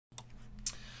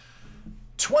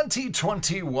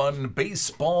2021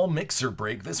 Baseball Mixer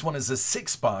Break. This one is a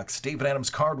 6-box David Adams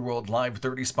Card World Live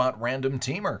 30-spot random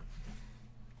teamer.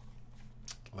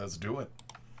 Let's do it.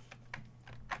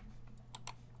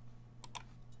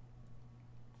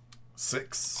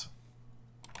 6.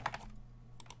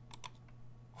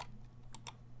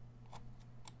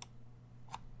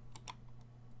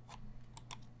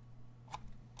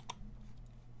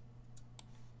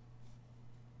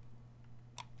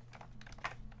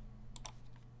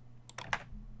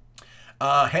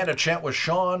 Had a chat with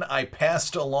Sean. I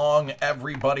passed along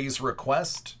everybody's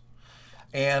request.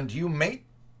 And you may,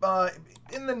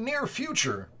 in the near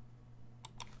future,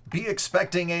 be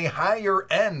expecting a higher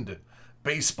end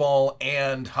baseball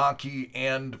and hockey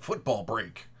and football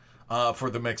break for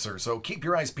the mixer. So keep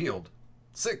your eyes peeled.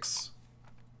 6.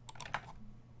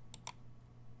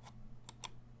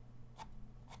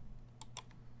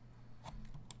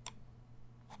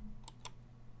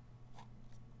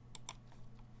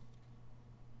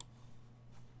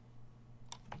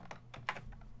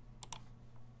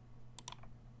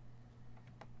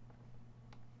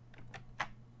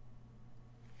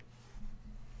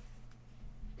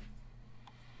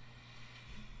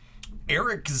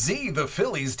 Eric Z, the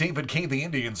Phillies, David K, the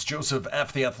Indians, Joseph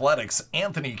F, the Athletics,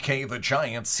 Anthony K, the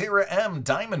Giants, Sarah M,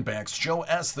 Diamondbacks, Joe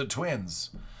S, the Twins.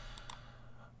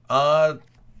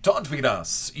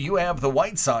 Dodvidas, you have the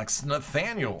White Sox,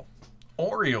 Nathaniel,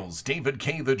 Orioles, David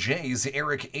K, the Jays,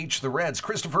 Eric H, the Reds,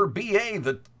 Christopher B, A,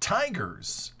 the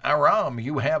Tigers, Aram,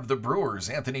 you have the Brewers,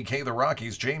 Anthony K, the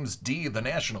Rockies, James D, the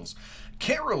Nationals,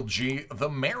 Carol G, the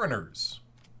Mariners,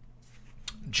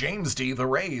 James D, the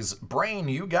Rays. Brain,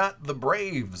 you got the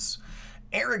Braves.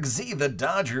 Eric Z, the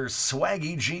Dodgers.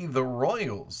 Swaggy G, the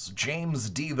Royals. James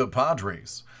D, the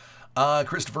Padres.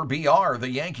 Christopher BR, the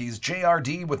Yankees.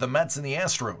 JRD with the Mets and the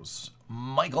Astros.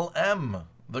 Michael M,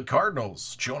 the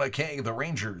Cardinals. Jonah K, the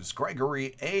Rangers.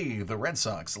 Gregory A, the Red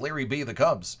Sox. Larry B, the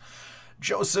Cubs.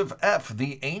 Joseph F,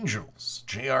 the Angels.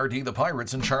 JRD, the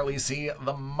Pirates. And Charlie C,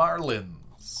 the Marlins.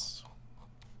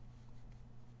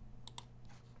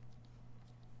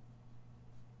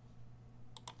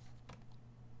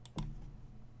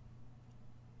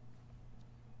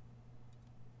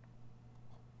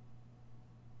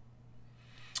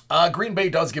 Green Bay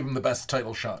does give him the best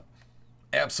title shot.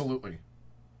 Absolutely.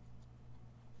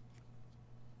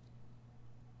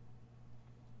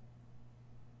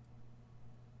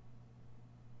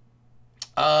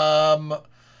 Yeah,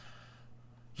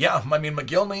 I mean,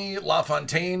 McGillney,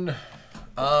 LaFontaine.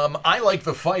 I like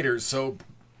the fighters, so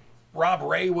Rob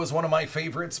Ray was one of my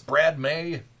favorites. Brad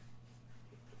May.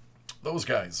 Those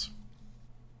guys.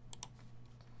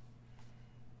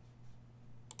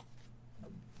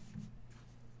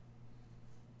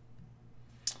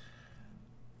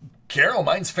 Carol,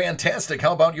 mine's fantastic.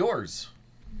 How about yours?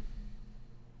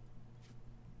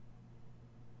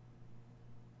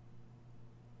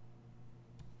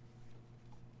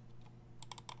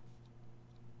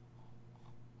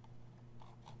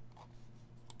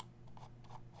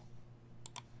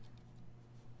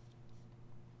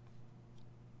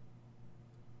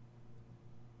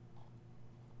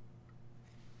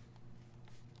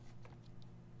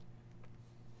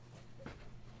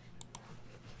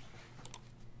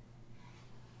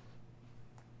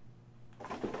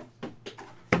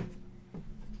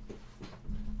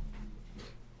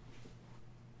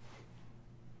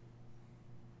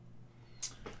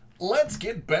 Let's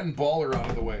get Ben Baller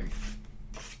out of the way.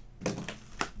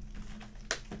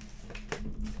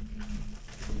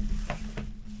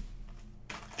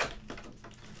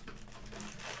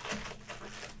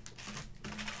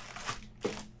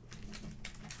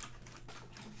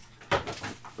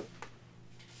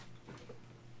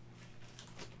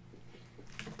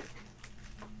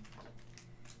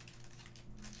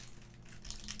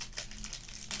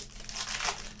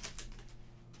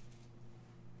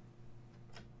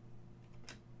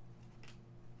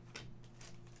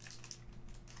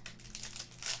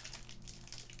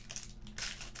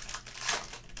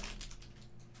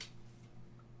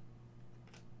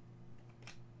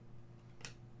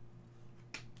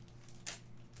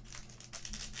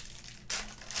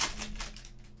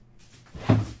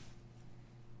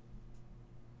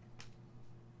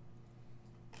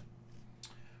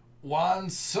 Juan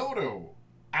Soto,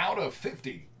 out of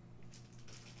 50.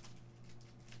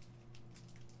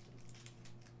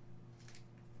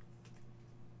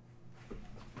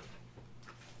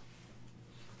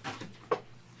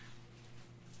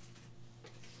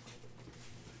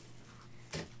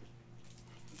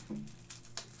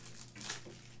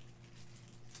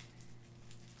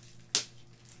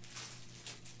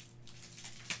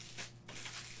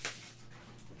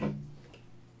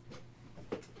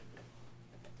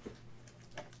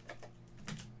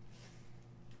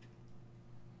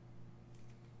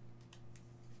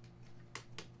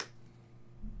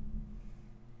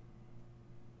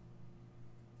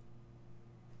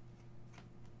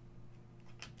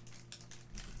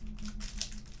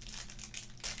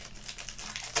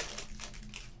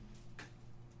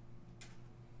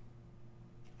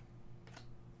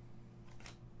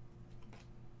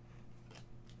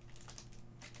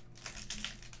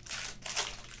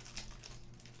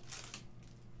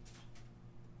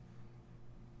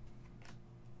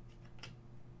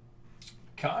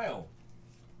 Kyle.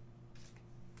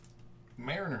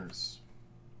 Mariners.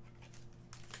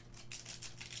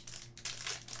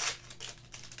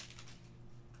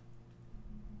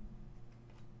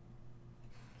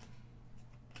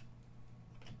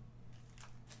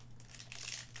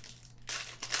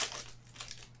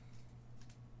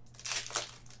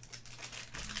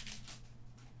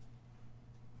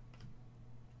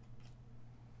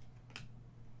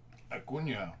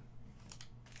 Acuna.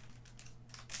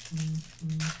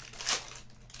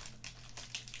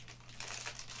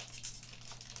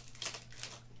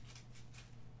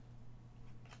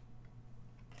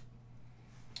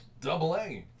 Double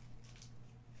A.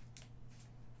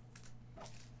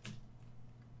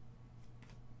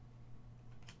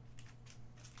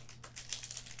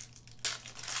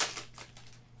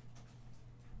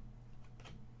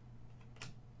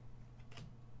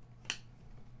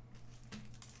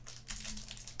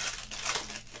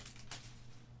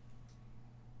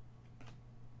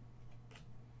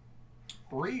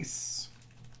 Reese.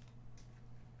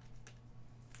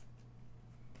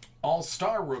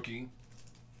 All-Star rookie.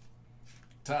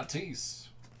 Tatis.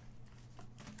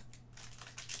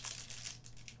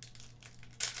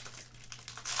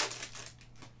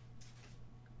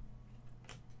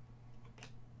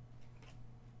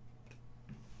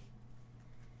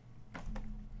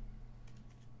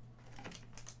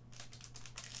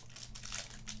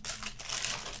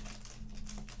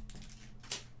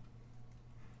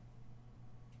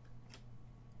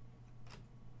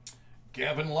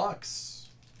 Gavin Lux.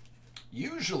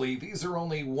 Usually these are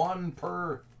only one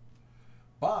per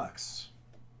box.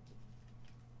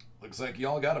 Looks like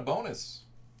y'all got a bonus.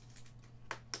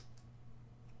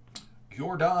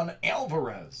 Yordan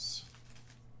Alvarez.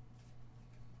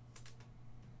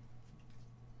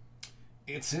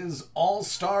 It's his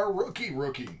all-star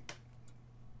rookie.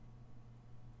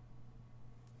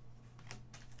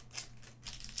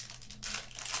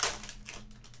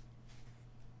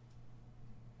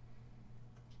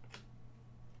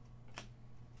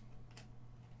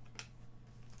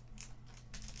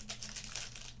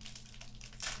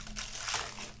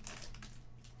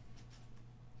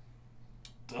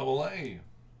 Double A.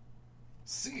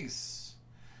 Cease.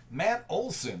 Matt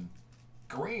Olson.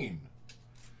 Green.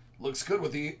 Looks good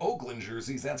with the Oakland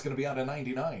jerseys. That's going to be out of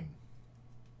 99.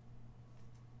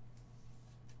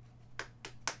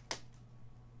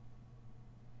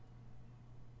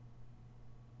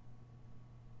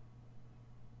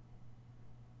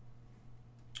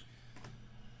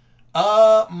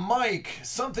 Mike,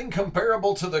 something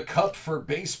comparable to the cup for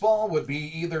baseball would be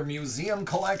either museum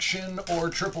collection or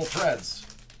triple threads.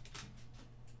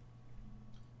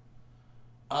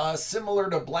 Similar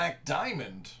to Black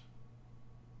Diamond.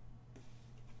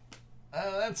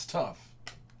 That's tough.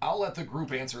 I'll let the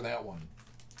group answer that one.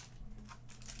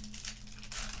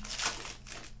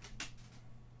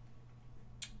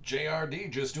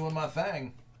 JRD, just doing my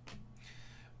thing.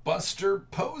 Buster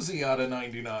Posey out of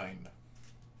 99.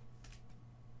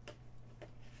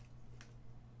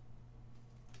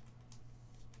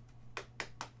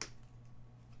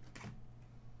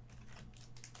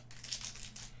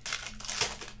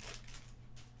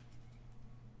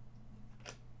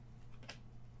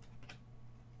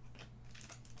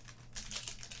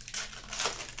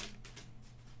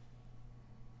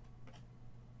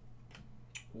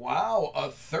 Wow,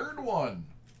 a third one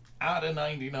out of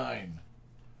 99.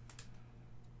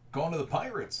 Going to the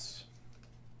Pirates.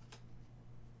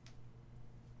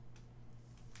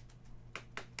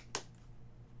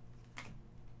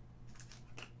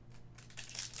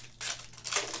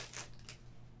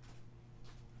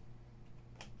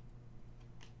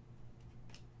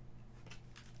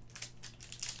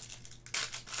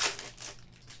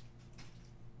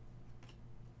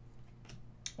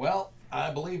 Well,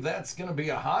 I believe that's going to be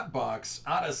a hot box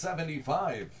out of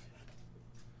 75.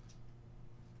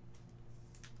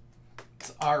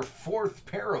 It's our fourth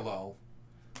parallel,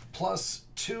 plus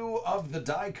 2 of the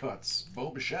die cuts.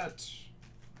 Bo Bichette.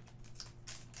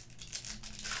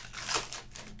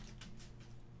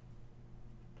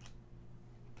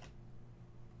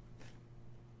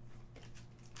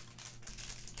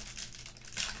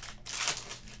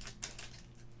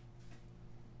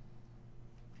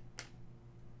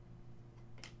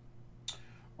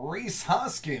 Reese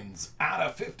Hoskins out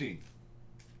of 50.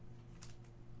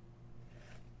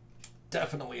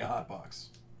 Definitely a hot box.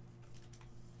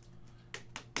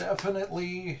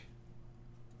 Definitely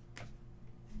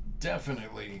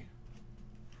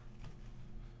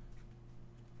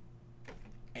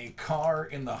a car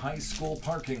in the high school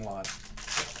parking lot.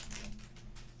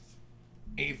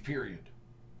 8th period.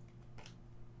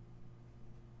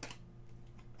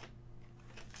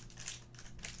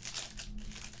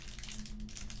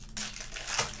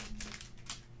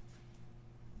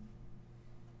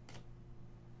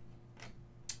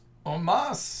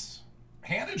 Omas.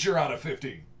 Hanager out of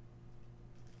 50.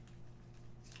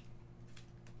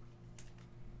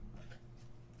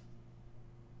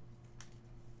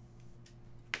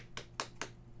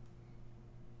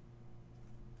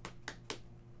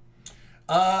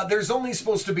 There's only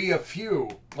supposed to be a few,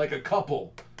 like a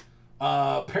couple,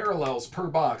 parallels per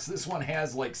box. This one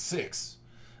has like 6.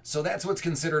 So that's what's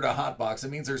considered a hot box.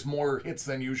 It means there's more hits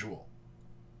than usual.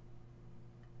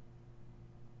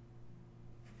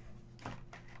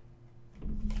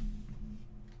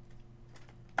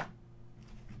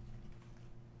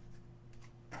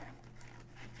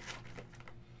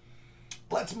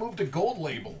 Let's move to Gold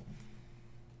Label.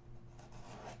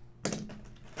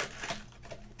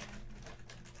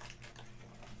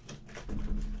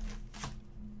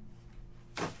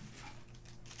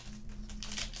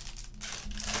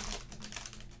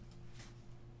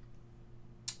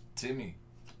 Timmy,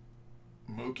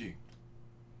 Mookie,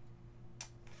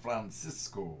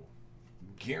 Francisco,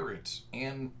 Garrett,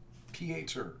 and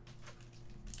Pieter.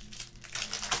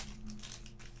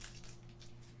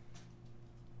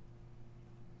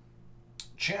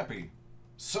 Chappie,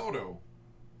 Soto,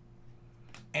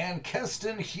 and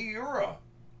Keston Hiura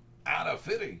out of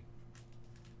 50.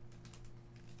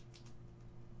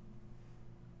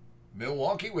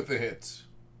 Milwaukee with the hit.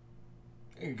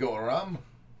 There you go, Aram.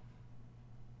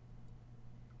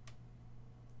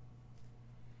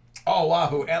 Oh,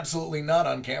 Wahoo, absolutely not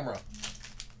on camera.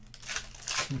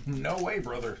 No way,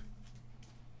 brother.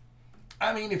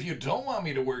 I mean, if you don't want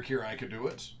me to work here, I could do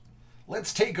it.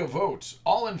 Let's take a vote.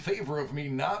 All in favor of me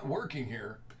not working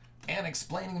here and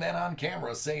explaining that on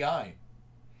camera, say aye.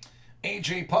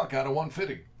 AJ Puck out of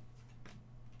 150.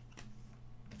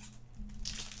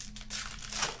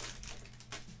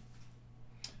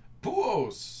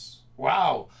 Puos.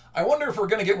 Wow. I wonder if we're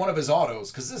going to get one of his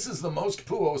autos, because this is the most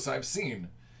Puos I've seen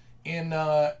in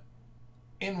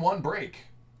one break.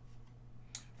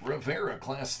 Rivera,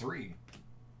 Class 3.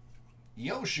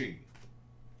 Yoshi.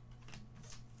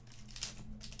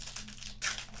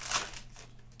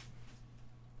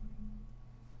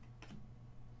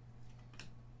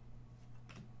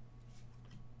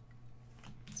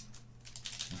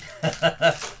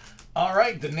 All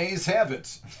right, the nays have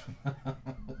it.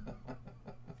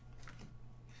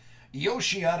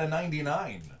 Yoshi out of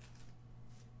 99.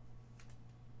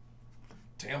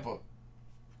 Tampa.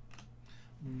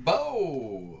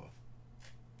 Bo.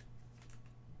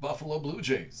 Buffalo Blue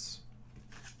Jays.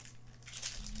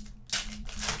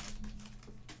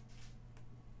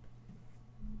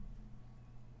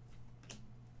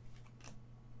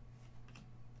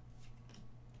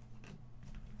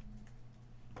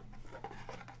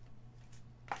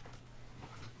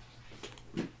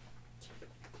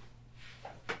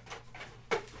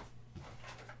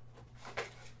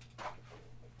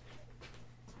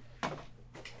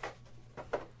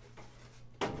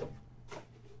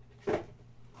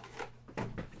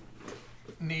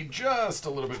 Need just a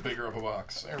little bit bigger of a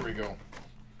box. There we go.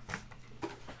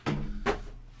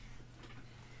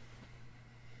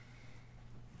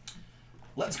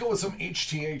 Let's go with some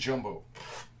HTA Jumbo.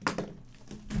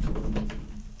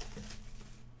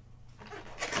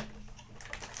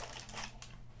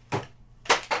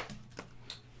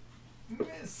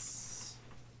 Miss.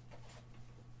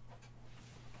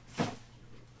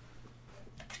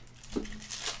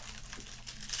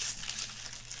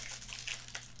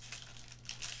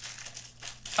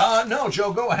 No,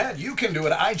 Joe, go ahead. You can do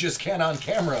it. I just can't on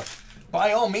camera.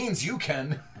 By all means, you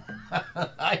can.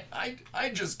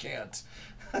 I just can't.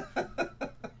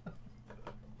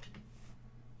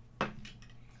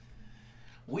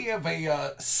 We have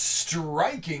a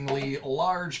strikingly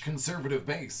large conservative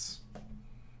base.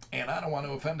 And I don't want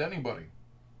to offend anybody.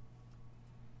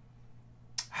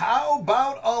 How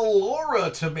about a Laura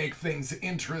to make things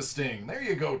interesting? There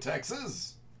you go,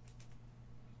 Texas.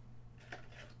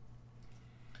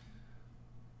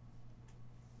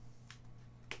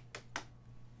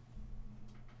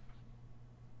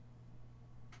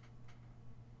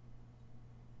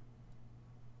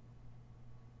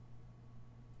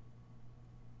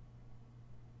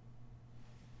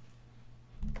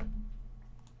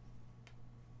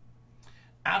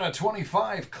 Out of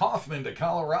 25, Kaufman to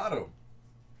Colorado.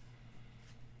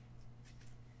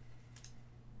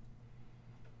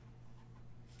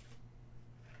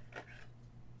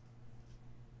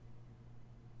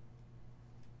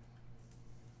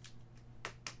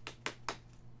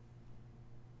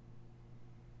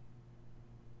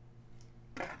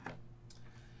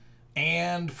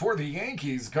 And for the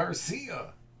Yankees,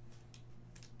 Garcia.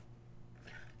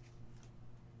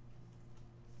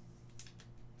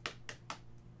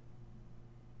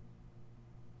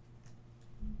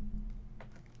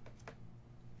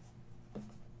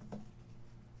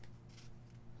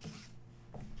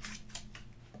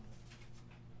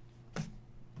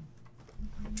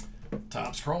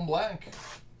 Topps Chrome Black.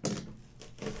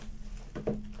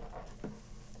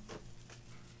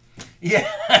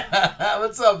 Yeah,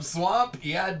 what's up, Swamp?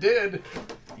 Yeah, it did.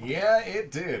 Yeah,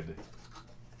 it did.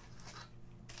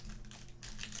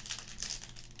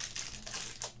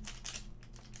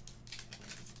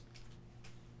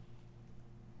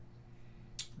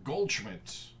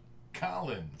 Goldschmidt,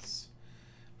 Collins,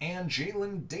 and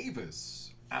Jalen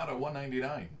Davis out of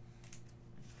 199.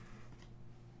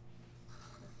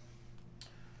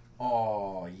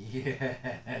 Oh,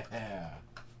 yeah.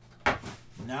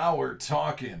 Now we're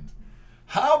talking.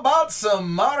 How about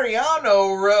some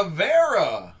Mariano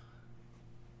Rivera?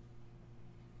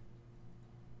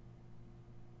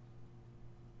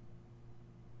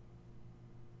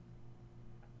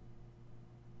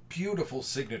 Beautiful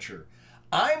signature.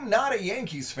 I'm not a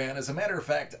Yankees fan. As a matter of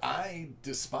fact, I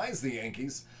despise the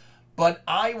Yankees. But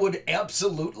I would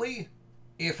absolutely,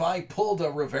 if I pulled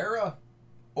a Rivera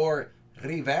or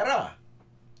Rivera,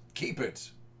 keep it.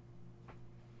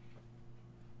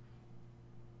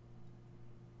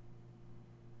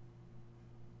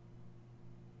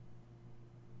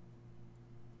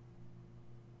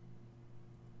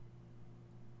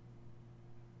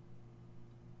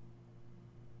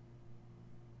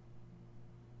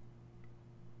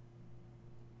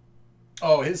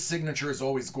 Oh, his signature is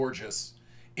always gorgeous.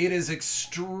 It is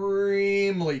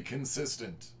extremely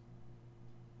consistent.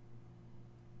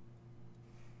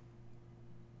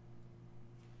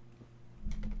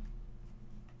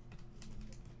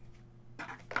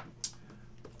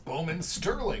 Bowman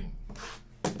Sterling.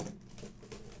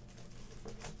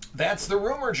 That's the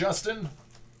rumor, Justin.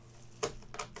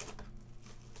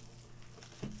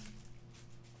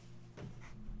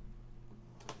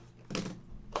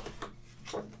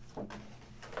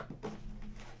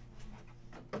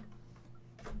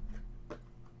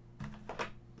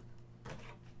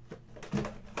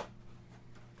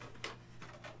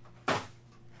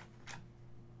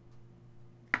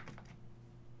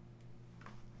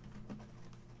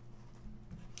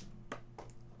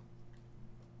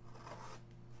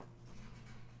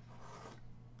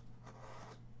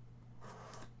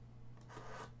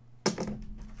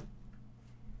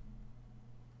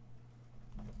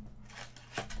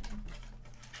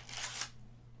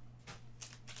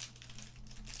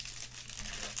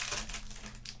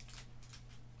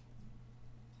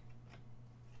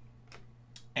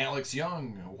 Alex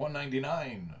Young,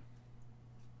 199.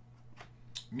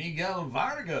 Miguel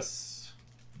Vargas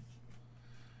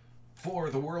for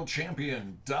the world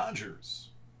champion Dodgers.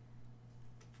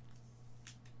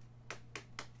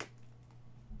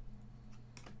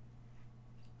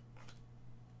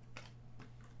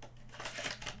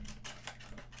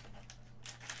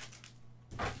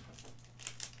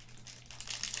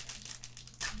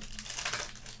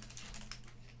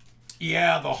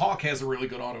 Yeah, the Hawk has a really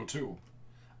good auto too.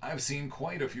 I've seen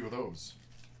quite a few of those.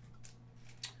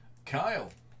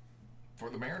 Kyle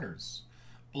for the Mariners.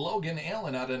 Logan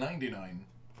Allen out of 99.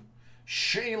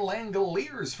 Shea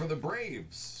Langoliers for the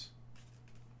Braves.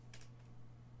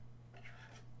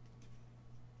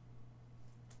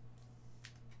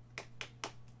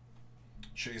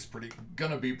 Shea's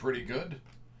gonna be pretty good.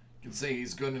 You can say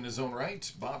he's good in his own right.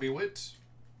 Bobby Witt.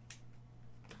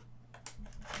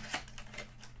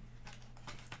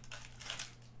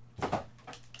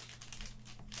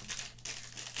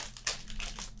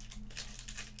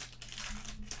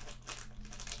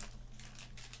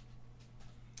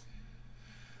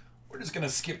 Just going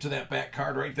to skip to that back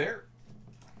card right there.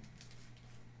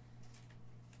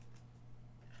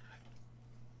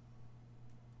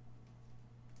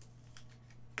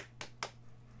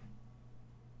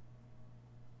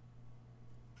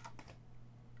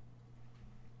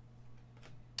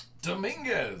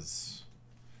 Dominguez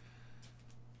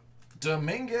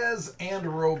and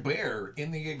Robert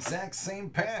in the exact same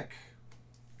pack.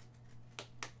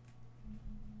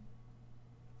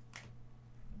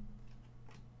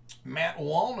 Matt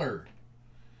Wallner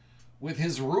with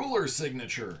his ruler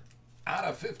signature out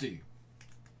of 50.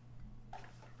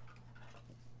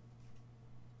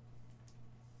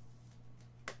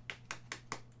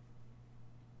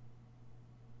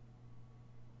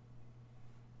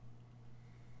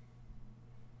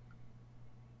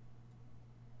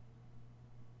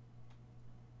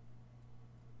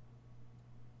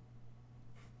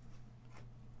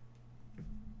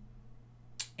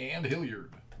 And Hilliard.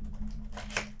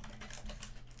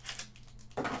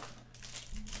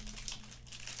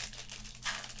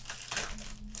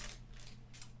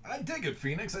 I dig it,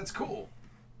 Phoenix. That's cool.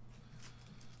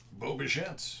 Bo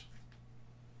Bichette.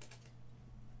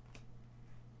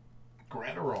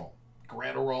 Gratterall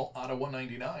out of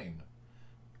 199.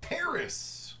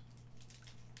 Paris.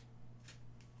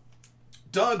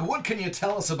 Doug, what can you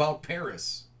tell us about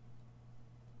Paris?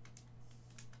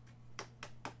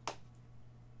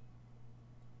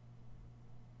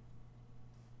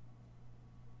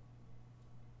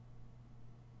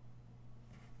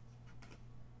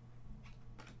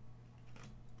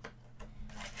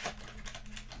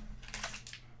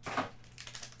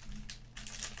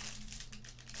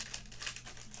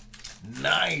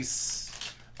 Nice.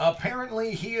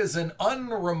 Apparently, he is an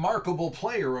unremarkable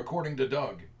player, according to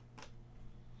Doug.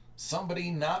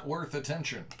 Somebody not worth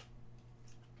attention.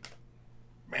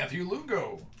 Matthew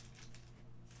Lugo.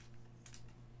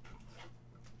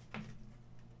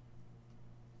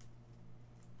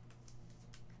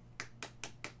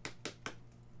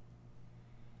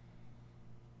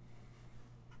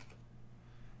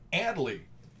 Adley.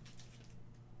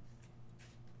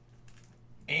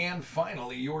 And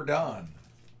finally, Jordan.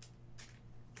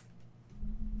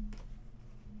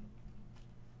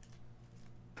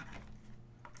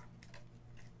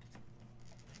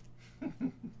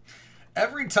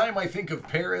 Every time I think of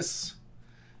Paris,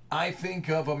 I think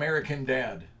of American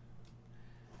Dad.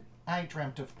 I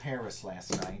dreamt of Paris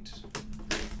last night.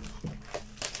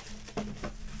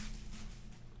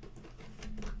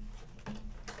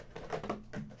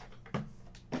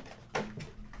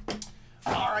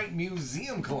 All right,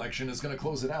 museum collection is going to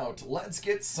close it out. Let's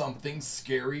get something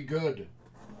scary good.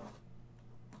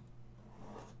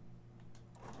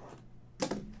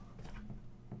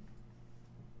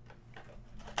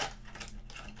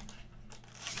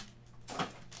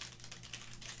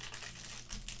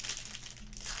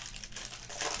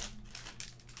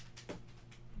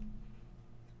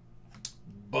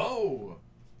 Bo.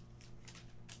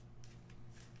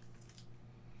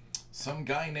 Some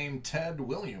guy named Ted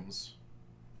Williams.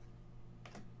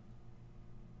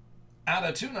 Out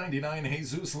of $2.99,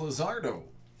 Jesus Luzardo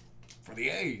for the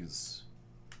A's.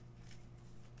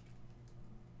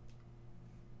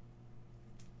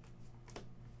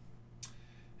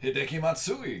 Hideki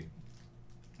Matsui,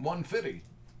 150.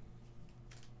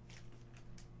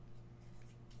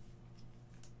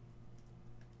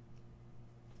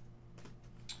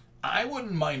 I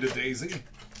wouldn't mind a daisy.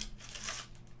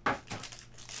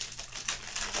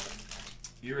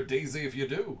 You're a daisy if you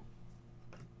do.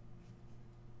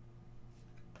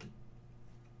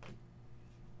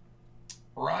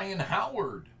 Ryan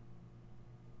Howard,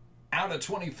 out of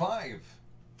 25.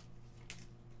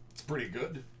 It's pretty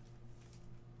good.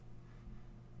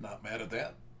 Not mad at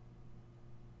that.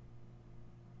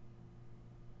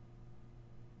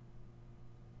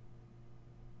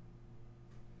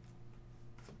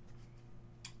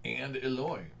 And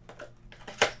Eloy.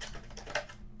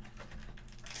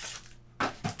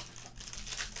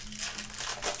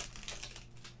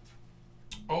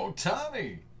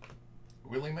 Otani,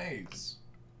 Willie Mays.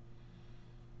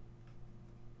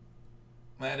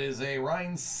 That is a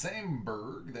Ryan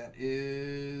Sandberg. That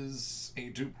is a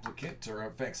duplicate, or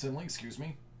a facsimile, excuse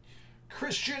me.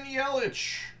 Christian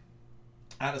Yelich,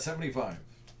 out of 75.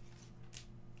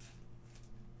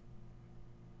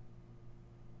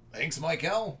 Thanks,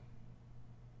 Michael.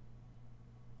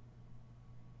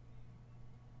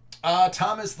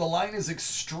 Thomas, the line is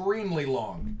extremely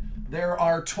long. There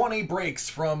are 20 breaks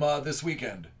from this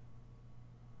weekend.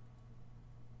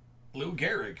 Lou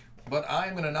Gehrig. But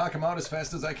I'm going to knock him out as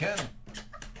fast as I can.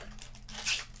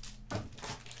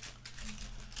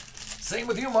 Same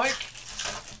with you, Mike.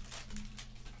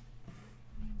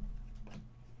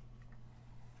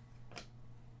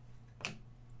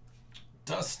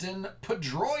 Dustin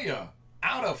Pedroia,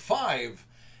 out of 5.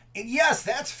 And yes,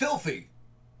 that's filthy.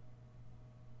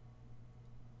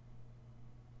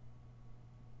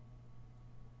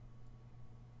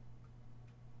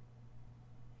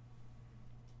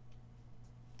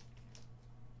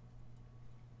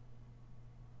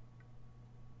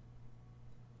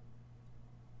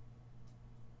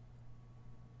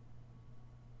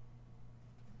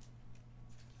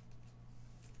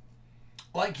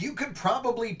 Like, you could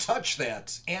probably touch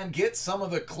that and get some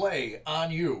of the clay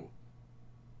on you.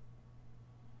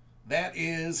 That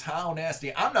is how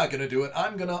nasty. I'm not going to do it.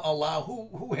 I'm going to allow...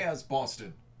 Who has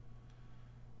Boston?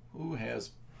 Where's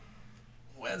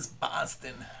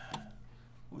Boston?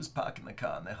 Who's parking the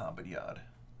car in the Hobbit yard?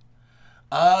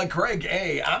 Greg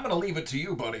A., I'm going to leave it to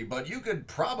you, buddy, but you could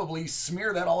probably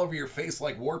smear that all over your face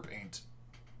like war paint.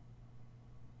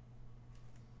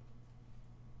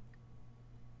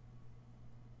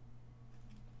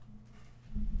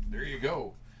 There you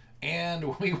go.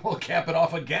 And we will cap it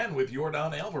off again with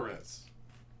Jordan Alvarez.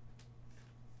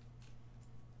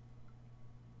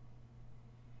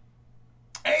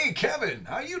 Hey, Kevin.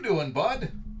 How you doing,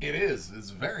 bud? It is.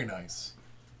 It's very nice.